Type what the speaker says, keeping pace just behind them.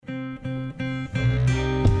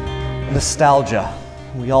Nostalgia.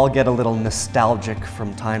 We all get a little nostalgic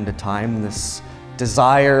from time to time, this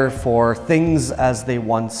desire for things as they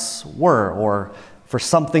once were, or for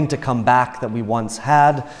something to come back that we once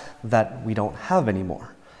had that we don't have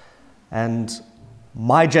anymore. And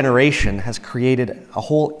my generation has created a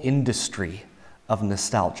whole industry of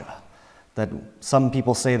nostalgia. That some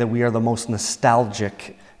people say that we are the most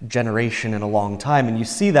nostalgic generation in a long time, and you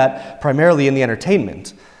see that primarily in the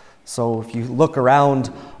entertainment. So if you look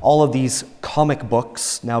around, all of these comic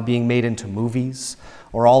books now being made into movies,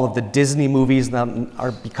 or all of the Disney movies that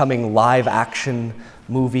are becoming live action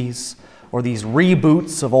movies, or these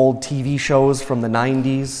reboots of old TV shows from the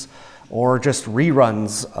 90s, or just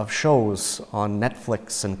reruns of shows on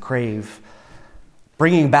Netflix and Crave,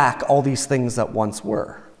 bringing back all these things that once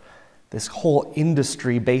were. This whole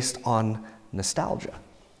industry based on nostalgia.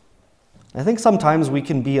 I think sometimes we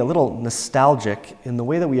can be a little nostalgic in the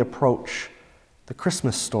way that we approach the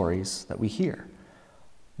Christmas stories that we hear.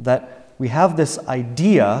 That we have this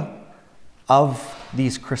idea of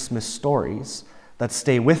these Christmas stories that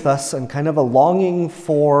stay with us and kind of a longing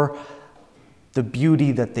for the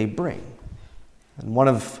beauty that they bring. And one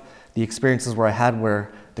of the experiences where I had where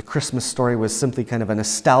the Christmas story was simply kind of a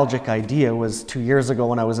nostalgic idea was 2 years ago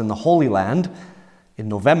when I was in the Holy Land in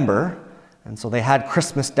November. And so they had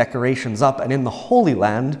Christmas decorations up, and in the Holy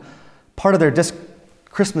Land, part of their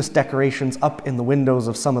Christmas decorations up in the windows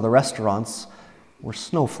of some of the restaurants were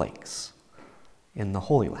snowflakes in the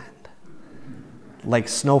Holy Land. Like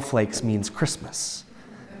snowflakes means Christmas.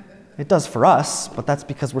 It does for us, but that's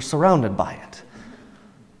because we're surrounded by it.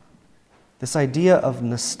 This idea of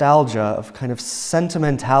nostalgia, of kind of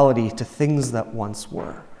sentimentality to things that once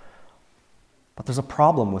were. But there's a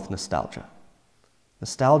problem with nostalgia.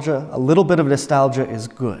 Nostalgia, a little bit of nostalgia is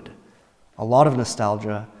good. A lot of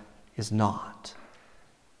nostalgia is not.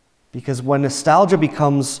 Because when nostalgia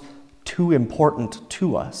becomes too important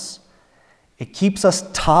to us, it keeps us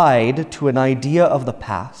tied to an idea of the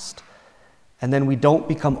past, and then we don't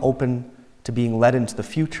become open to being led into the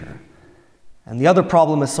future. And the other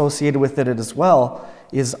problem associated with it as well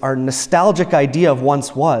is our nostalgic idea of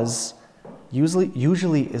once was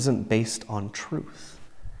usually isn't based on truth.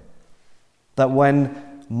 That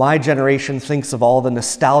when my generation thinks of all the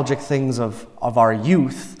nostalgic things of our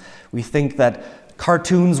youth, we think that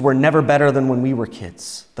cartoons were never better than when we were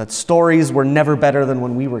kids, that stories were never better than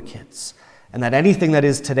when we were kids, and that anything that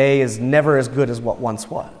is today is never as good as what once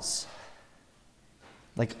was.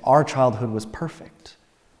 Like our childhood was perfect,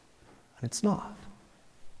 and it's not.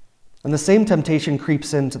 And the same temptation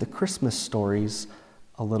creeps into the Christmas stories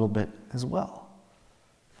a little bit as well.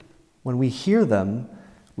 When we hear them,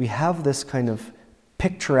 we have this kind of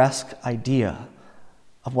picturesque idea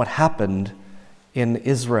of what happened in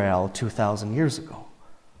Israel 2,000 years ago.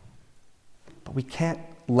 But we can't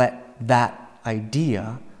let that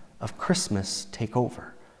idea of Christmas take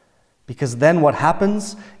over. Because then what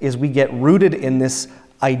happens is we get rooted in this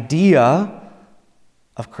idea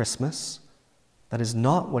of Christmas that is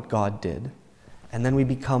not what God did, and then we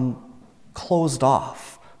become closed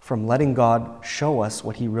off from letting God show us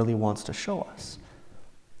what He really wants to show us.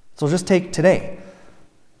 So just take today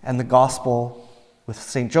and the gospel with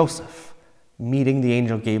St. Joseph meeting the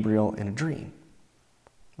angel Gabriel in a dream.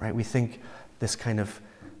 Right? We think this kind of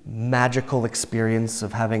magical experience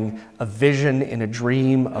of having a vision in a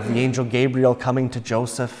dream of the angel Gabriel coming to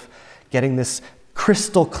Joseph, getting this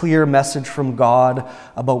crystal clear message from God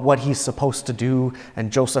about what he's supposed to do,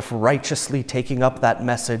 and Joseph righteously taking up that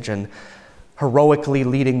message and heroically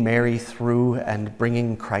leading Mary through and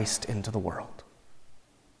bringing Christ into the world.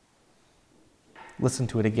 Listen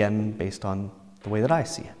to it again based on the way that I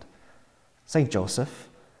see it. St. Joseph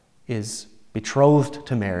is betrothed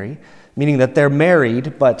to Mary, meaning that they're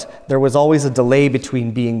married, but there was always a delay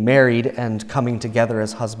between being married and coming together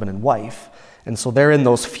as husband and wife. And so they're in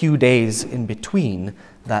those few days in between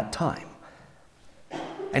that time.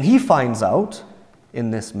 And he finds out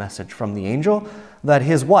in this message from the angel that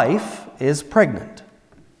his wife is pregnant.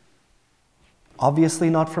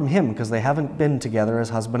 Obviously not from him, because they haven't been together as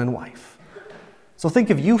husband and wife. So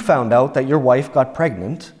think if you found out that your wife got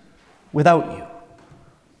pregnant without you.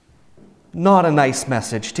 Not a nice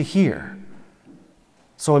message to hear.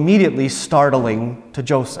 So immediately startling to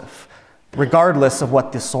Joseph, regardless of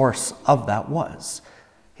what the source of that was.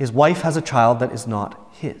 His wife has a child that is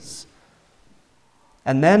not his.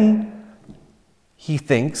 And then he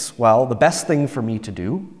thinks, well, the best thing for me to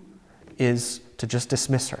do is to just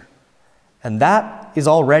dismiss her. And that is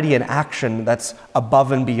already an action that's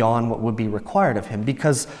above and beyond what would be required of him,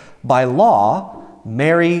 because by law,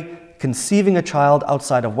 Mary conceiving a child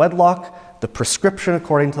outside of wedlock, the prescription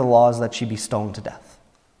according to the law is that she be stoned to death.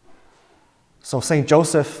 So St.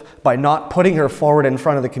 Joseph, by not putting her forward in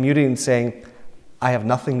front of the community and saying, I have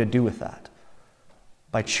nothing to do with that,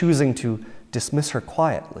 by choosing to dismiss her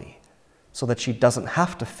quietly so that she doesn't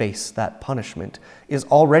have to face that punishment, is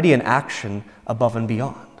already an action above and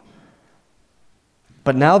beyond.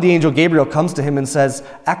 But now the angel Gabriel comes to him and says,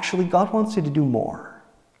 actually, God wants you to do more.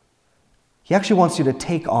 He actually wants you to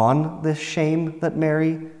take on this shame that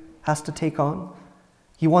Mary has to take on.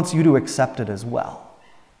 He wants you to accept it as well.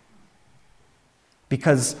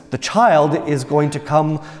 Because the child is going to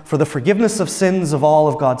come for the forgiveness of sins of all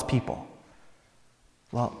of God's people.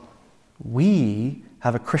 Well, we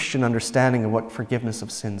have a Christian understanding of what forgiveness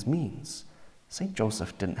of sins means. St.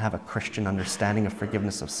 Joseph didn't have a Christian understanding of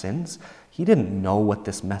forgiveness of sins. He didn't know what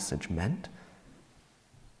this message meant,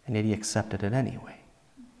 and yet he accepted it anyway.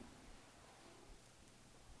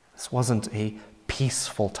 This wasn't a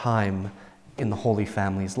peaceful time in the Holy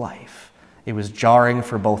Family's life. It was jarring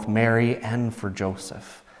for both Mary and for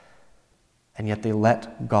Joseph, and yet they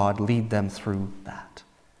let God lead them through that.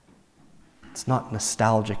 It's not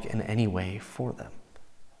nostalgic in any way for them.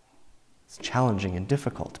 It's challenging and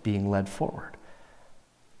difficult being led forward.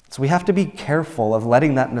 So we have to be careful of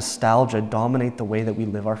letting that nostalgia dominate the way that we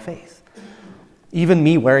live our faith. Even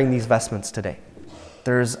me wearing these vestments today,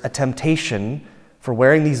 there's a temptation for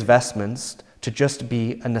wearing these vestments to just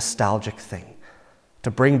be a nostalgic thing,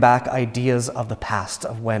 to bring back ideas of the past,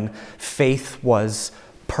 of when faith was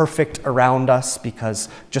perfect around us because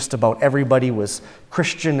just about everybody was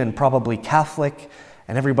Christian and probably Catholic,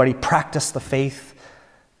 and everybody practiced the faith.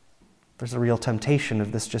 There's a real temptation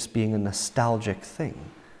of this just being a nostalgic thing.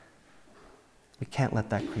 We can't let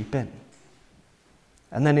that creep in.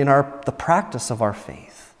 And then in the practice of our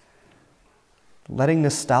faith, letting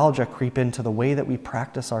nostalgia creep into the way that we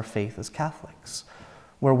practice our faith as Catholics,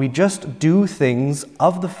 where we just do things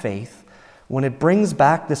of the faith when it brings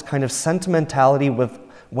back this kind of sentimentality with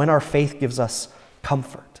when our faith gives us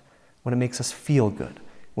comfort, when it makes us feel good,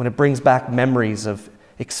 when it brings back memories of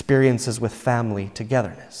experiences with family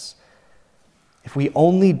togetherness. If we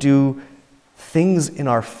only do things in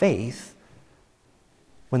our faith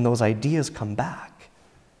when those ideas come back,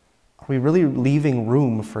 are we really leaving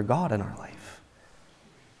room for God in our life?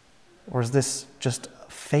 Or is this just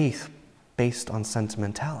faith based on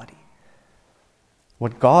sentimentality?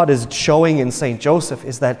 What God is showing in St. Joseph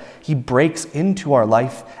is that he breaks into our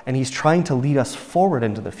life and he's trying to lead us forward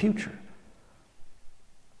into the future.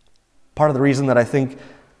 Part of the reason that I think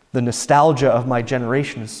the nostalgia of my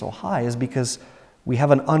generation is so high is because we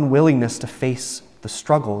have an unwillingness to face the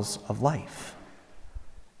struggles of life.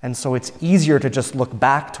 And so it's easier to just look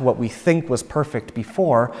back to what we think was perfect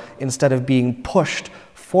before instead of being pushed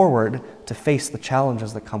forward to face the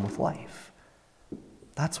challenges that come with life.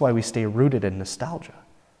 That's why we stay rooted in nostalgia.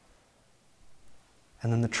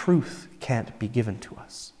 And then the truth can't be given to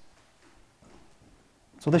us.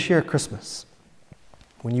 So this year at Christmas,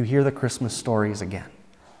 when you hear the Christmas stories again,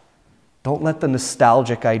 don't let the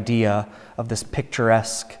nostalgic idea of this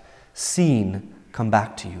picturesque scene come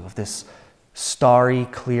back to you, of this starry,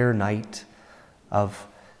 clear night, of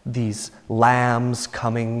these lambs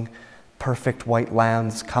coming, perfect white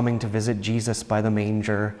lambs coming to visit Jesus by the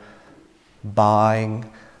manger,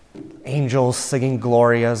 bowing, angels singing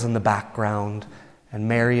Glorias in the background, and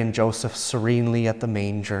Mary and Joseph serenely at the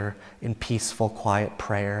manger in peaceful, quiet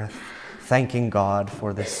prayer, thanking God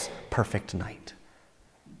for this perfect night.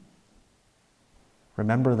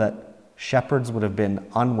 Remember that shepherds would have been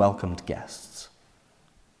unwelcomed guests.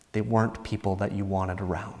 They weren't people that you wanted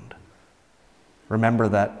around. Remember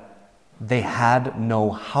that they had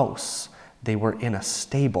no house. They were in a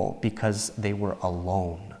stable because they were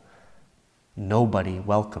alone. Nobody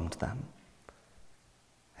welcomed them.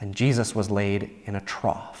 And Jesus was laid in a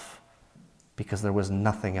trough because there was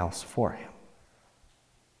nothing else for him.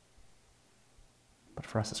 But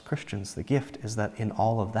for us as Christians, the gift is that in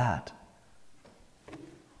all of that,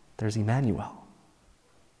 there's Emmanuel.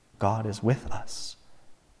 God is with us.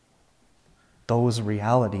 Those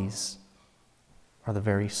realities are the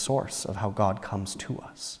very source of how God comes to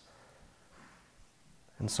us.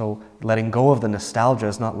 And so letting go of the nostalgia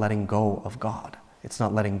is not letting go of God. It's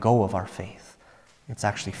not letting go of our faith. It's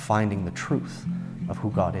actually finding the truth of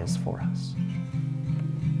who God is for us.